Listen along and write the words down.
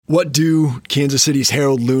What do Kansas City's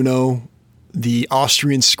Harold Luhnow, the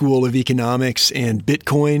Austrian School of Economics, and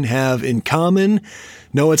Bitcoin have in common?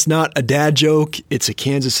 No, it's not a dad joke. It's a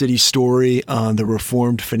Kansas City story on the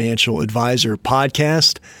Reformed Financial Advisor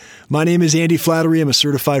podcast. My name is Andy Flattery. I'm a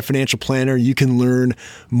certified financial planner. You can learn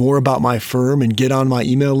more about my firm and get on my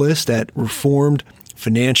email list at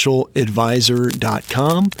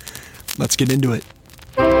reformedfinancialadvisor.com. Let's get into it.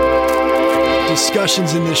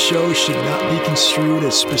 Discussions in this show should not be construed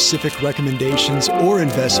as specific recommendations or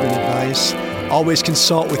investment advice. Always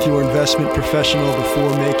consult with your investment professional before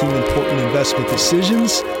making important investment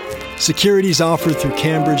decisions. Securities offered through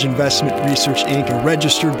Cambridge Investment Research, Inc., a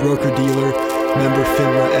registered broker-dealer, member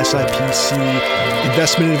FINRA, SIPC,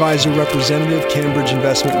 investment advisor representative, Cambridge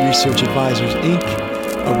Investment Research Advisors, Inc.,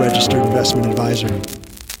 a registered investment advisor.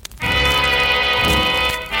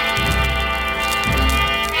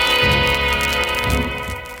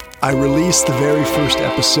 I released the very first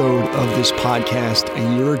episode of this podcast a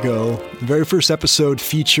year ago. The very first episode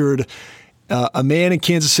featured a man in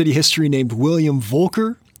Kansas City history named William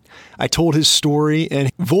Volker. I told his story,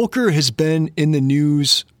 and Volker has been in the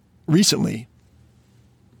news recently.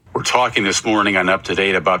 We're talking this morning on Up to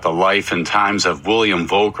Date about the life and times of William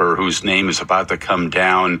Volker, whose name is about to come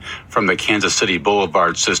down from the Kansas City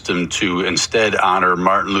Boulevard system to instead honor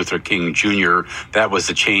Martin Luther King Jr. That was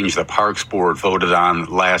the change the Parks Board voted on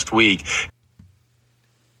last week.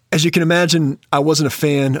 As you can imagine, I wasn't a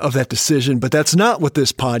fan of that decision, but that's not what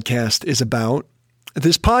this podcast is about.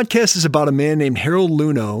 This podcast is about a man named Harold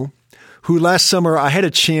Luhnow, who last summer I had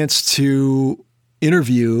a chance to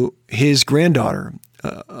interview his granddaughter,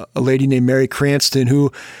 a lady named Mary Cranston,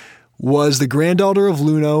 who was the granddaughter of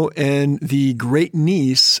Luhnow and the great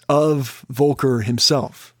niece of Volker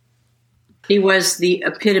himself. He was the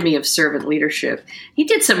epitome of servant leadership. He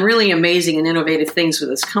did some really amazing and innovative things with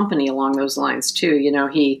his company along those lines, too. You know,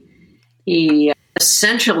 he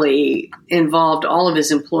essentially involved all of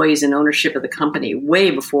his employees in ownership of the company way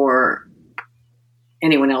before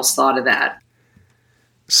anyone else thought of that.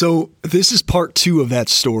 So this is part 2 of that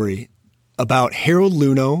story about Harold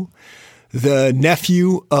Luhnow, the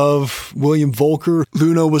nephew of William Volker.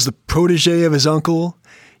 Luhnow was the protege of his uncle.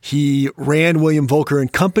 He ran William Volker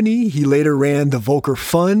and Company. He later ran the Volker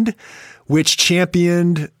Fund, which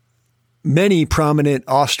championed many prominent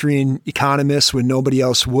Austrian economists when nobody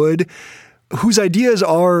else would, whose ideas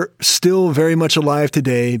are still very much alive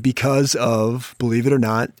today because of, believe it or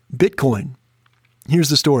not, Bitcoin. Here's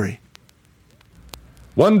the story.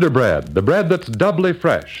 Wonder Bread, the bread that's doubly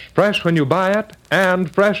fresh, fresh when you buy it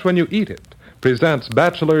and fresh when you eat it, presents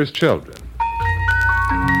Bachelor's Children.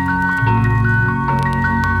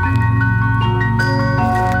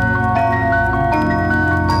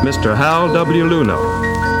 Mr. Hal W. Luhnow.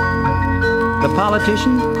 The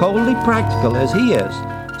politician, coldly practical as he is,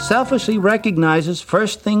 selfishly recognizes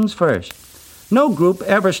first things first. No group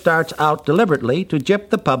ever starts out deliberately to gyp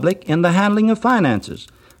the public in the handling of finances.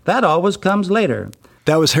 That always comes later.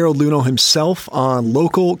 That was Harold Luhnow himself on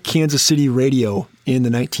local Kansas City radio in the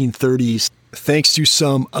 1930s. Thanks to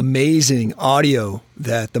some amazing audio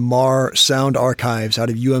that the Marr Sound Archives out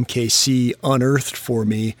of UMKC unearthed for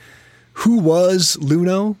me. Who was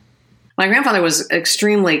Luhnow? My grandfather was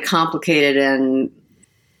extremely complicated and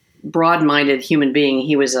broad-minded human being.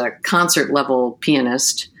 He was a concert-level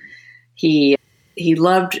pianist. He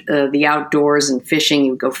loved the outdoors and fishing. He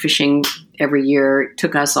would go fishing every year.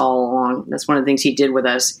 Took us all along. That's one of the things he did with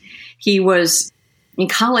us. He was in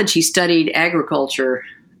college. He studied agriculture.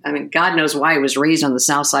 I mean, God knows why he was raised on the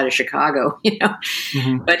south side of Chicago, you know.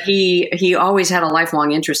 Mm-hmm. But he always had a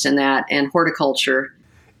lifelong interest in that and horticulture.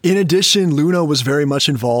 In addition, Luhnow was very much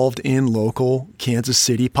involved in local Kansas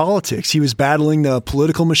City politics. He was battling the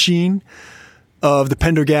political machine of the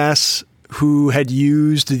Pendergasts, who had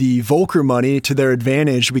used the Volker money to their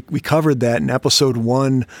advantage. We covered that in episode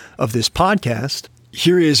 1 of this podcast.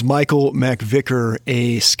 Here is Michael McVicker,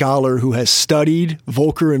 a scholar who has studied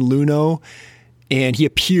Volker and Luhnow, and he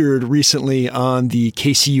appeared recently on the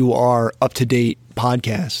KCUR Up to Date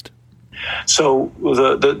podcast. So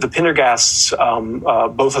the Pendergasts,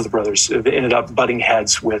 both of the brothers, ended up butting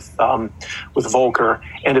heads with Volker,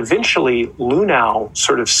 and eventually Luhnow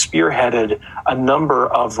sort of spearheaded a number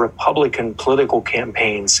of Republican political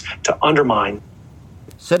campaigns to undermine.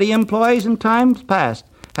 City employees in times past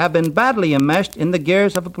have been badly enmeshed in the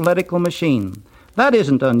gears of a political machine. That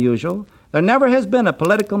isn't unusual. There never has been a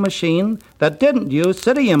political machine that didn't use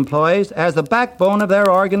city employees as the backbone of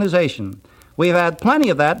their organization. We've had plenty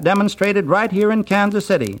of that demonstrated right here in Kansas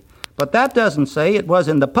City. But that doesn't say it was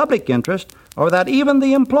in the public interest or that even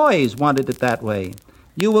the employees wanted it that way.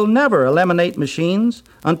 You will never eliminate machines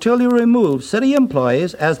until you remove city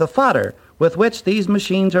employees as the fodder with which these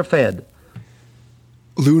machines are fed.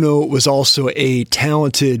 Luhnow was also a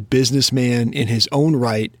talented businessman in his own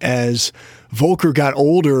right. As Volcker got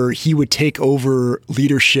older, he would take over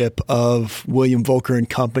leadership of William Volcker and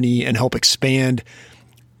Company and help expand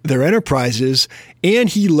their enterprises, and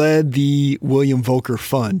he led the William Volcker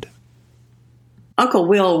Fund. Uncle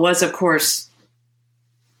Will was, of course,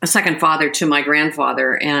 a second father to my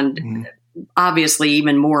grandfather, and obviously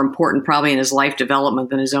even more important probably in his life development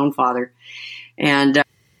than his own father. And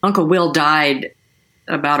Uncle Will died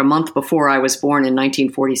about a month before I was born in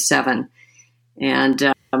 1947.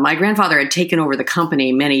 And my grandfather had taken over the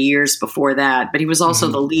company many years before that, but he was also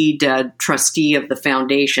the lead trustee of the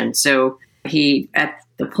foundation. So he, at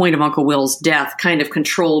the point of Uncle Will's death, kind of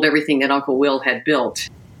controlled everything that Uncle Will had built.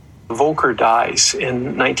 Volcker dies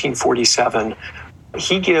in 1947.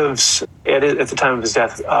 He gives, at the time of his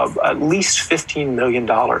death, at least $15 million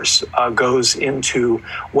goes into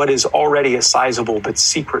what is already a sizable but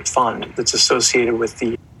secret fund that's associated with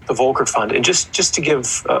the Volcker Fund. And just to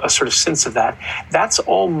give a sort of sense of that, that's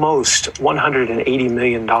almost $180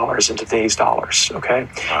 million in today's dollars, okay?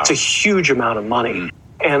 Wow. It's a huge amount of money.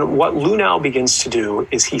 And what Luhnow begins to do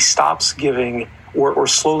is he stops giving or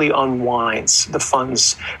slowly unwinds the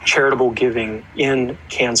fund's charitable giving in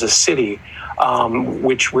Kansas City,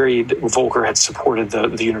 where Volcker had supported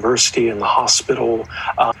the university and the hospital,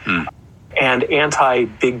 and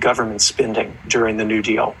anti-big government spending during the New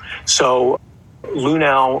Deal. So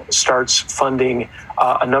Luhnow starts funding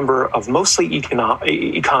a number of mostly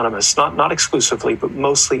economists, not exclusively, but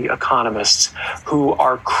mostly economists who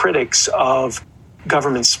are critics of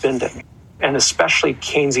government spending, and especially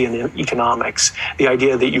Keynesian economics, the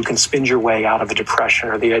idea that you can spend your way out of a depression,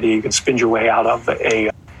 or the idea you can spend your way out of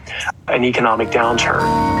an economic downturn.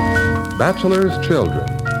 Bachelor's Children,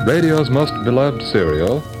 radio's most beloved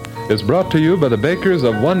cereal, is brought to you by the bakers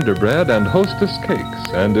of Wonder Bread and Hostess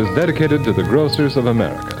Cakes and is dedicated to the grocers of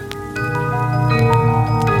America.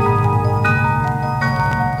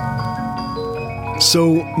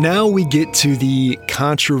 So now we get to the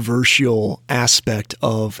controversial aspect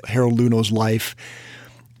of Harold Luhnow's life,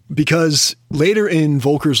 because later in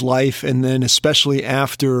Volcker's life, and then especially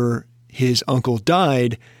after his uncle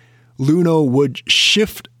died, Luhnow would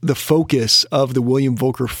shift the focus of the William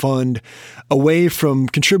Volcker Fund away from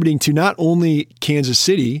contributing to not only Kansas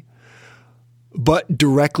City, but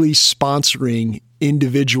directly sponsoring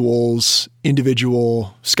individual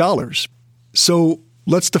scholars. So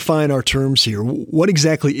let's define our terms here. What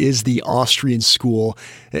exactly is the Austrian school?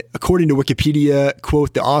 According to Wikipedia,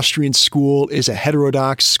 quote, the Austrian school is a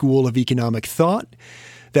heterodox school of economic thought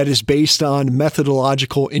that is based on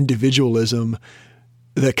methodological individualism,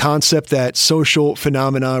 the concept that social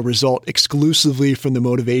phenomena result exclusively from the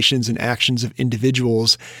motivations and actions of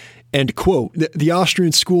individuals, end quote. The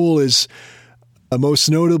Austrian school is most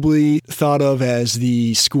notably thought of as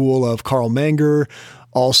the school of Karl Menger,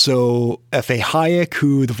 also F.A. Hayek,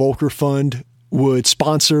 who the Volcker Fund would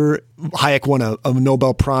sponsor. Hayek won a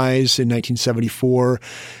Nobel Prize in 1974.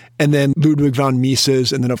 And then Ludwig von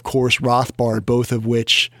Mises, and then, of course, Rothbard, both of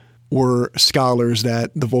which were scholars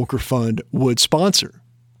that the Volcker Fund would sponsor.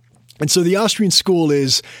 And so the Austrian school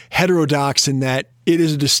is heterodox in that it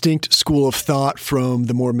is a distinct school of thought from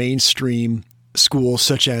the more mainstream schools,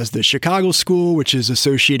 such as the Chicago School, which is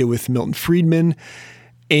associated with Milton Friedman,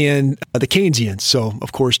 and the Keynesians. So,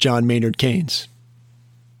 of course, John Maynard Keynes.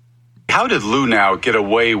 How did Luhnow get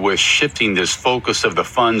away with shifting this focus of the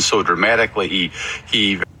fund so dramatically?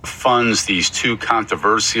 He funds these two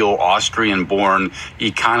controversial Austrian-born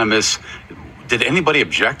economists. Did anybody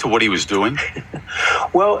object to what he was doing?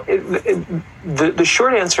 Well, the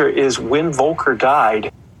short answer is when Volcker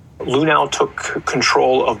died, Luhnow took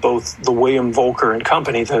control of both the William Volcker and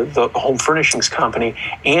Company, the home furnishings company,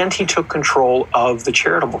 and he took control of the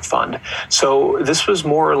charitable fund. So this was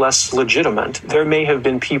more or less legitimate. There may have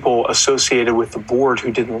been people associated with the board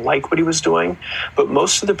who didn't like what he was doing, but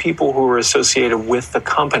most of the people who were associated with the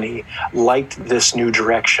company liked this new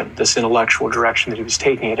direction, this intellectual direction that he was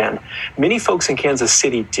taking it in. Many folks in Kansas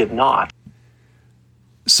City did not.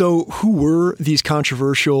 So who were these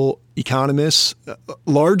controversial economists?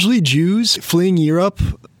 Largely Jews fleeing Europe,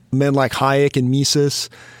 men like Hayek and Mises,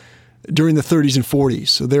 during the 30s and 40s.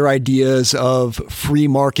 So their ideas of free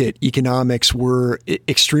market economics were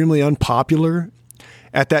extremely unpopular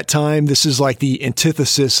at that time. This is like the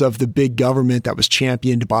antithesis of the big government that was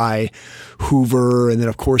championed by Hoover and then,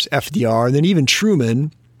 of course, FDR, and then even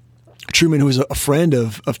Truman, who was a friend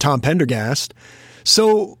of Tom Pendergast.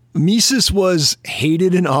 So Mises was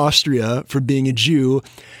hated in Austria for being a Jew,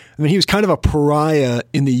 I mean, he was kind of a pariah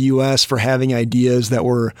in the U.S. for having ideas that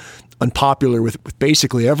were unpopular with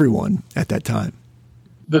basically everyone at that time.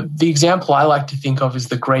 The example I like to think of is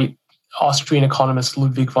the great Austrian economist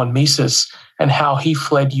Ludwig von Mises and how he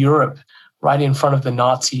fled Europe right in front of the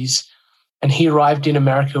Nazis. And he arrived in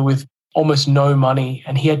America with almost no money,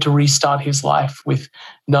 and he had to restart his life with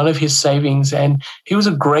none of his savings. And he was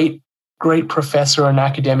a great professor and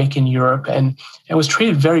academic in Europe and was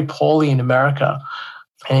treated very poorly in America.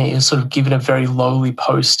 And he was sort of given a very lowly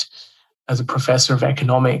post as a professor of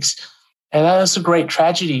economics. And that's a great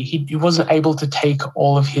tragedy. He wasn't able to take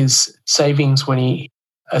all of his savings when he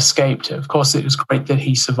escaped. Of course, it was great that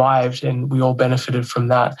he survived, and we all benefited from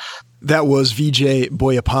that. That was Vijay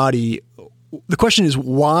Boyapati. The question is,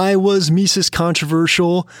 why was Mises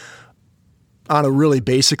controversial? On a really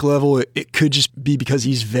basic level, it could just be because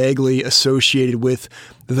he's vaguely associated with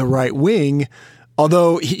the right wing,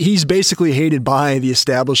 although he's basically hated by the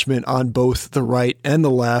establishment on both the right and the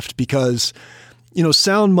left because,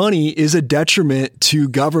 sound money is a detriment to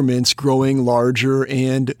governments growing larger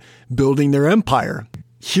and building their empire.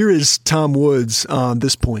 Here is Tom Woods on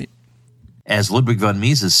this point. As Ludwig von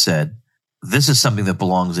Mises said, this is something that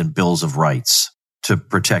belongs in bills of rights to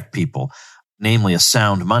protect people, namely a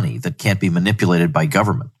sound money that can't be manipulated by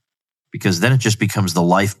government, because then it just becomes the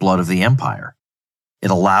lifeblood of the empire.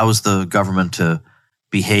 It allows the government to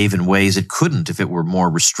behave in ways it couldn't if it were more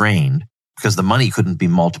restrained, because the money couldn't be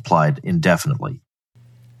multiplied indefinitely.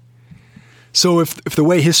 So if the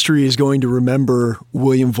way history is going to remember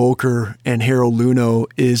William Volcker and Harold Luhnow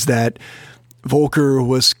is that Volcker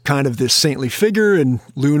was kind of this saintly figure and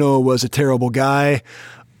Luhnow was a terrible guy,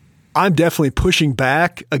 I'm definitely pushing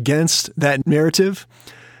back against that narrative.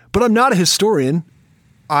 But I'm not a historian.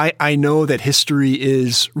 I know that history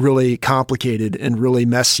is really complicated and really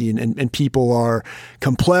messy and people are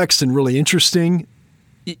complex and really interesting.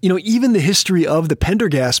 Even the history of the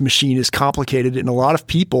Pendergast machine is complicated, and a lot of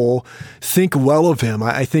people think well of him.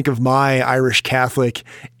 I think of my Irish Catholic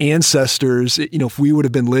ancestors. If we would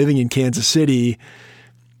have been living in Kansas City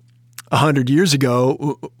 100 years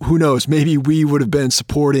ago, who knows? Maybe we would have been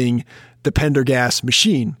supporting the Pendergast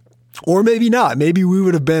machine, or maybe not. Maybe we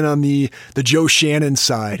would have been on the Joe Shannon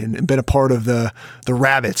side and been a part of the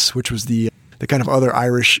Rabbits, which was the kind of other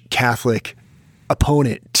Irish Catholic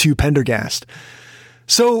opponent to Pendergast.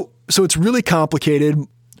 So it's really complicated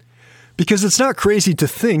because it's not crazy to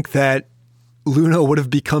think that Luhnow would have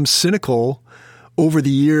become cynical over the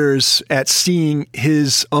years at seeing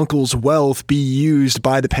his uncle's wealth be used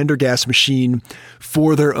by the Pendergast machine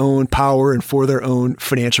for their own power and for their own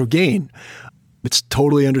financial gain. It's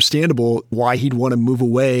totally understandable why he'd want to move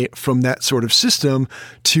away from that sort of system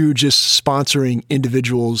to just sponsoring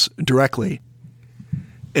individuals directly.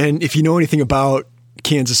 And if you know anything about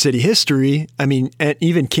Kansas City history, and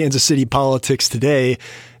even Kansas City politics today,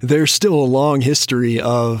 there's still a long history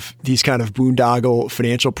of these kind of boondoggle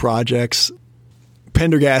financial projects.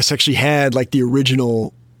 Pendergast actually had the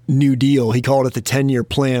original New Deal. He called it the 10-year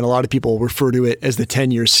plan. A lot of people refer to it as the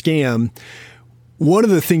 10-year scam. One of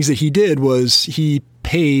the things that he did was he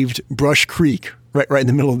paved Brush Creek right in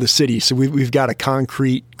the middle of the city. So we've got a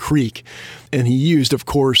concrete creek, and he used, of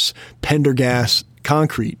course, Pendergast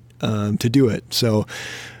concrete to do it. So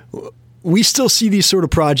we still see these sort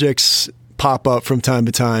of projects pop up from time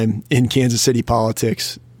to time in Kansas City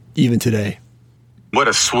politics, even today. What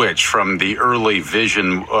a switch from the early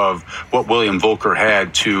vision of what William Volcker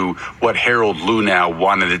had to what Harold Luhnow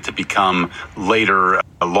wanted it to become later,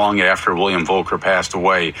 long after William Volcker passed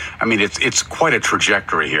away. It's quite a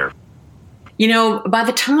trajectory here. By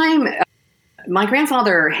the time my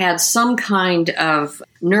grandfather had some kind of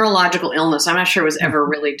neurological illness, I'm not sure it was ever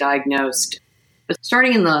really diagnosed, but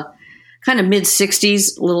starting in the kind of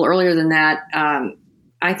mid-60s, a little earlier than that,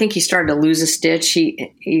 I think he started to lose a stitch.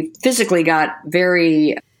 He physically got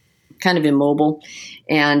very kind of immobile,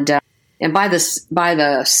 and by the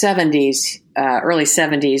 70s, early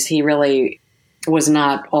 70s, he really was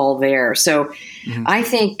not all there. So I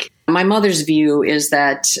think my mother's view is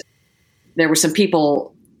that there were some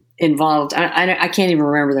people involved. I can't even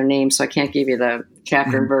remember their names, so I can't give you the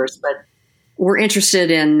chapter and verse, but we're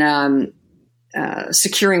interested in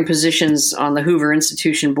securing positions on the Hoover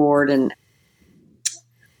Institution board and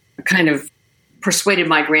kind of persuaded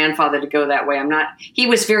my grandfather to go that way. He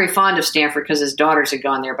was very fond of Stanford because his daughters had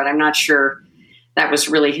gone there, but I'm not sure that was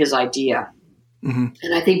really his idea. Mm-hmm.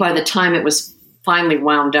 And I think by the time it was finally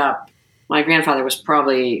wound up, my grandfather was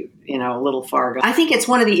probably, a little far gone. I think it's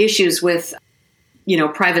one of the issues with,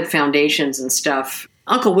 private foundations and stuff.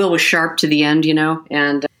 Uncle Will was sharp to the end,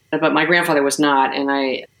 but my grandfather was not. And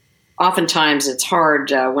I oftentimes it's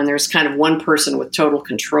hard when there's kind of one person with total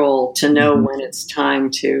control to know when it's time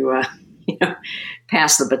to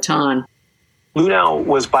pass the baton. Luhnow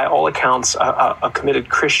was, by all accounts, a committed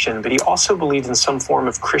Christian, but he also believed in some form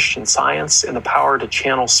of Christian science and the power to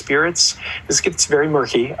channel spirits. This gets very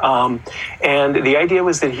murky. And the idea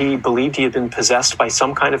was that he believed he had been possessed by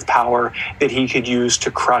some kind of power that he could use to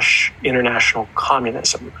crush international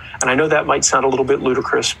communism. And I know that might sound a little bit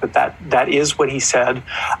ludicrous, but that is what he said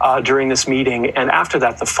during this meeting. And after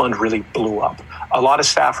that, the fund really blew up. A lot of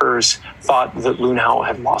staffers thought that Luhnow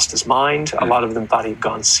had lost his mind. A lot of them thought he'd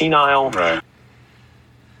gone senile. Right.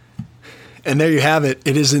 And there you have it.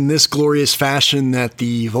 It is in this glorious fashion that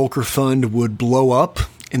the Volcker Fund would blow up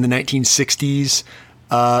in the 1960s,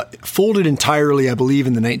 folded entirely, I believe,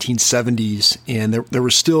 in the 1970s. And there were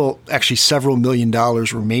still actually several $1 million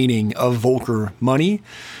remaining of Volcker money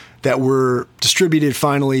that were distributed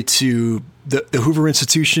finally to the Hoover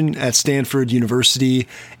Institution at Stanford University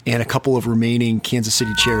and a couple of remaining Kansas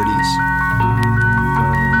City charities.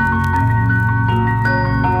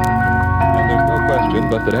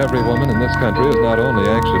 But that every woman in this country is not only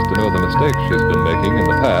anxious to know the mistakes she's been making in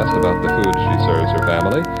the past about the food she serves her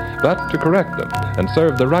family, but to correct them and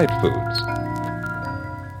serve the right foods.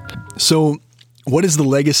 So, what is the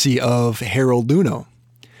legacy of Harold Luhnow?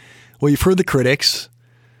 Well, you've heard the critics,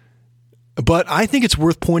 but I think it's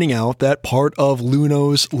worth pointing out that part of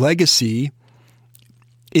Luhnow's legacy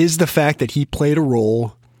is the fact that he played a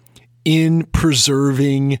role in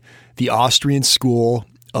preserving the Austrian school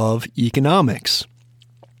of economics.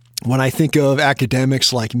 When I think of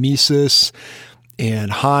academics like Mises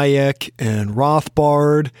and Hayek and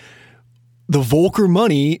Rothbard, the Volcker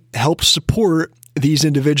money helped support these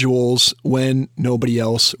individuals when nobody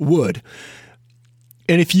else would.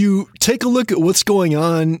 And if you take a look at what's going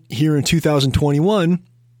on here in 2021,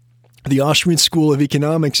 the Austrian School of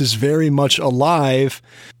Economics is very much alive,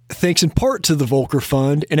 thanks in part to the Volcker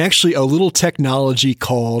Fund and actually a little technology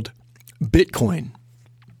called Bitcoin.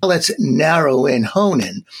 Let's narrow in, hone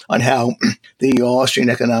in on how the Austrian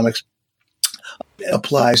economics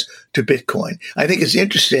applies to Bitcoin. I think it's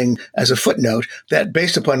interesting as a footnote that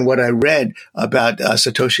based upon what I read about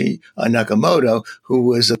Satoshi Nakamoto, who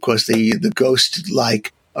was, of course, the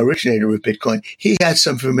ghost-like originator of Bitcoin, he had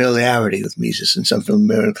some familiarity with Mises and some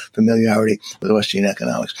familiarity with Austrian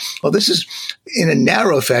economics. Well, this is in a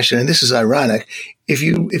narrow fashion, and this is ironic. If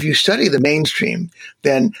you study the mainstream,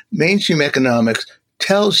 then mainstream economics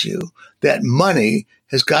tells you that money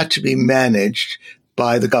has got to be managed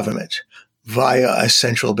by the government via a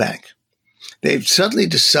central bank. They've suddenly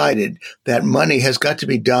decided that money has got to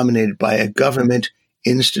be dominated by a government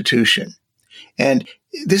institution. And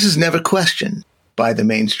this is never questioned by the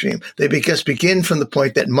mainstream. They just begin from the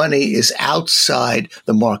point that money is outside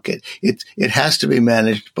the market. It has to be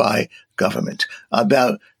managed by government.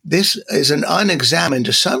 This is an unexamined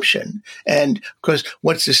assumption. And of course,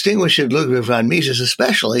 what's distinguished Ludwig von Mises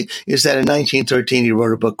especially is that in 1913, he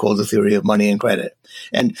wrote a book called The Theory of Money and Credit,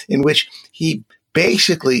 and in which he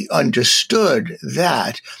basically understood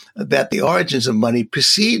that the origins of money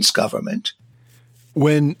precedes government.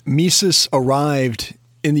 When Mises arrived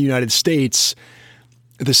in the United States,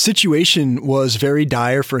 the situation was very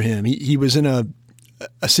dire for him. He was in a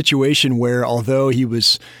situation where, although he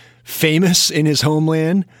was famous in his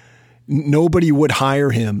homeland, nobody would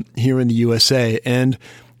hire him here in the USA. And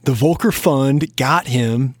the Volcker Fund got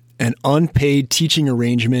him an unpaid teaching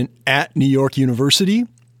arrangement at New York University.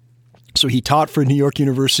 So he taught for New York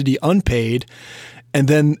University unpaid. And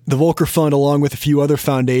then the Volcker Fund, along with a few other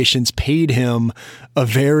foundations, paid him a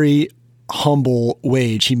very humble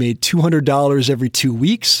wage. He made $200 every 2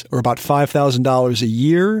 weeks, or about $5,000 a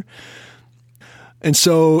year. And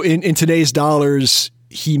so in today's dollars,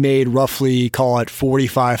 he made roughly, call it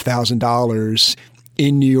 $45,000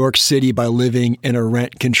 in New York City by living in a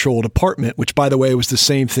rent-controlled apartment, which, by the way, was the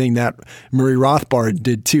same thing that Murray Rothbard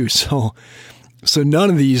did too. So none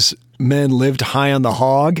of these men lived high on the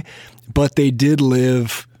hog, but they did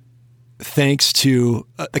live thanks to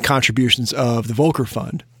the contributions of the Volcker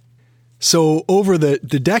Fund. So over the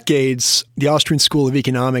decades, the Austrian School of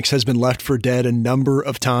Economics has been left for dead a number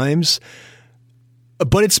of times.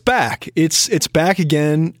 But it's back. It's back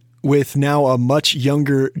again with now a much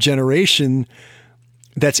younger generation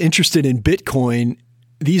that's interested in Bitcoin.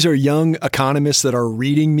 These are young economists that are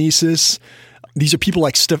reading Mises. These are people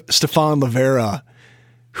like Stefan Livera,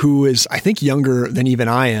 who is, I think, younger than even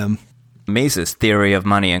I am. Mises' theory of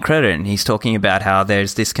money and credit, and he's talking about how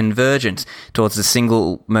there's this convergence towards the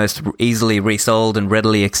single most easily resold and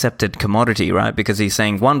readily accepted commodity, right? Because he's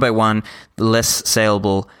saying one by one, the less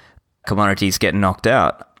saleable commodities get knocked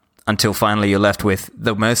out until finally you're left with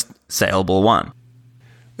the most saleable one.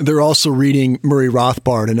 They're also reading Murray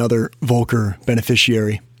Rothbard, another Volcker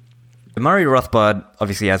beneficiary. Murray Rothbard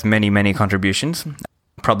obviously has many, many contributions.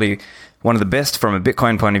 Probably one of the best from a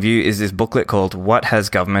Bitcoin point of view is this booklet called What Has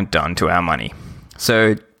Government Done to Our Money?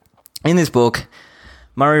 So in this book,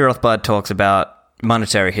 Murray Rothbard talks about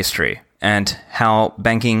monetary history and how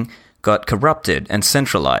banking got corrupted and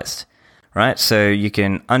centralized, right? So you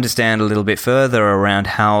can understand a little bit further around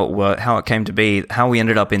how it came to be, how we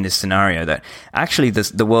ended up in this scenario that actually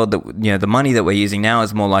the world that, the money that we're using now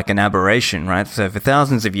is more like an aberration, right? So for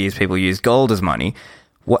thousands of years, people used gold as money.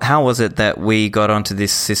 How was it that we got onto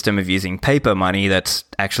this system of using paper money that's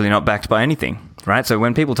actually not backed by anything, right? So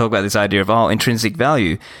when people talk about this idea of, intrinsic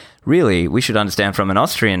value, really, we should understand from an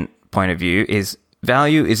Austrian point of view is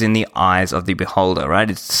value is in the eyes of the beholder,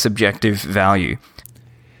 right? It's subjective value.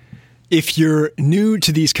 If you're new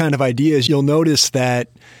to these kind of ideas, you'll notice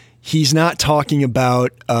that he's not talking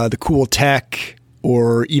about the cool tech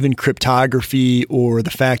or even cryptography or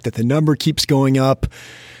the fact that the number keeps going up.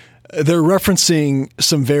 They're referencing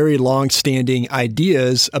some very long-standing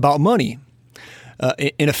ideas about money.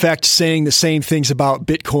 In effect, saying the same things about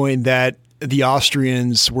Bitcoin that the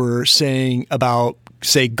Austrians were saying about,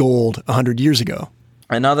 say, gold 100 years ago.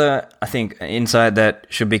 Another, I think, insight that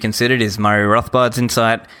should be considered is Murray Rothbard's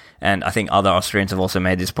insight, and I think other Austrians have also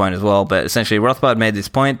made this point as well, but essentially Rothbard made this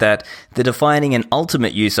point that the defining and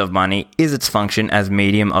ultimate use of money is its function as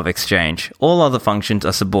medium of exchange. All other functions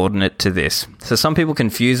are subordinate to this. So some people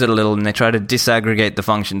confuse it a little and they try to disaggregate the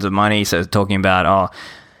functions of money, so talking about,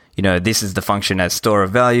 this is the function as store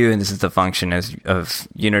of value and this is the function as of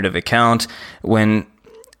unit of account, when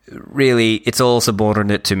really it's all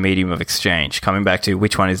subordinate to medium of exchange, coming back to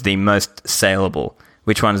which one is the most saleable,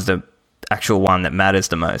 which one is the actual one that matters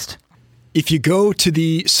the most. If you go to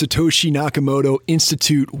the Satoshi Nakamoto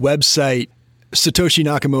Institute website, Satoshi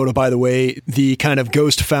Nakamoto, by the way, the kind of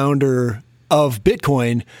ghost founder of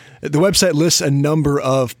Bitcoin, the website lists a number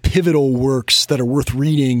of pivotal works that are worth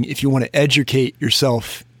reading if you want to educate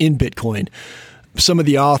yourself in Bitcoin. Some of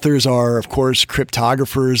the authors are, of course,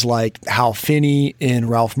 cryptographers like Hal Finney and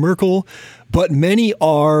Ralph Merkle, but many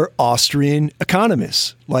are Austrian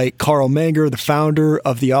economists like Karl Menger, the founder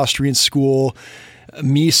of the Austrian school,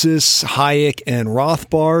 Mises, Hayek, and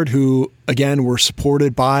Rothbard, who, again, were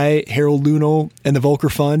supported by Harold Luhnow and the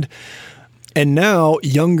Volcker Fund. And now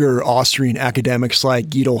younger Austrian academics like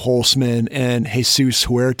Guido Holzmann and Jesus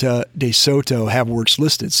Huerta de Soto have works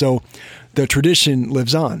listed. So the tradition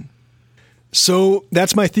lives on. So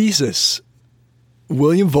that's my thesis.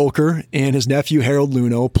 William Volcker and his nephew Harold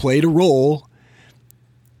Luhnow played a role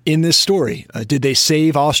in this story. Did they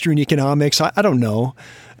save Austrian economics? I don't know.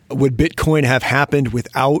 Would Bitcoin have happened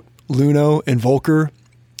without Luhnow and Volcker?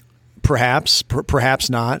 Perhaps, perhaps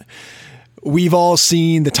not. We've all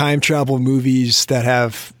seen the time travel movies that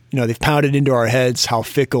have, they've pounded into our heads how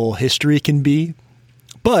fickle history can be.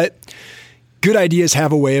 But good ideas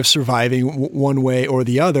have a way of surviving one way or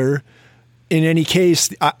the other. In any case,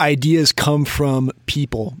 ideas come from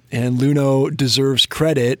people, and Luhnow deserves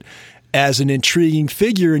credit as an intriguing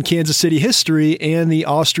figure in Kansas City history and the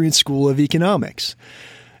Austrian School of Economics.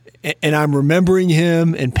 And I'm remembering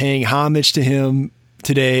him and paying homage to him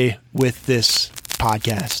today with this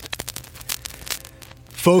podcast.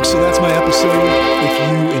 Folks, so that's my episode.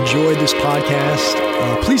 If you enjoyed this podcast,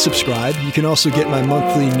 please subscribe. You can also get my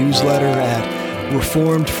monthly newsletter at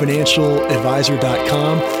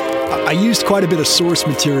reformedfinancialadvisor.com. I used quite a bit of source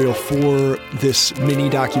material for this mini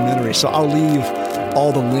documentary, so I'll leave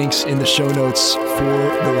all the links in the show notes for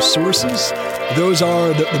those sources. Those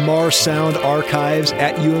are the Mars Sound Archives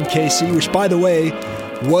at UMKC, which, by the way,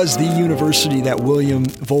 was the university that William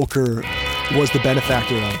Volcker was the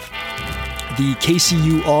benefactor of. The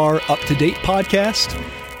KCUR Up to Date podcast,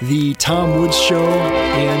 the Tom Woods Show,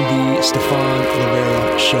 and the Stefan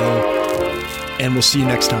Rivera Show. And we'll see you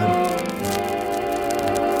next time.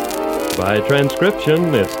 By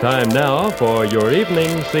transcription, it's time now for your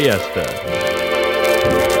evening siesta.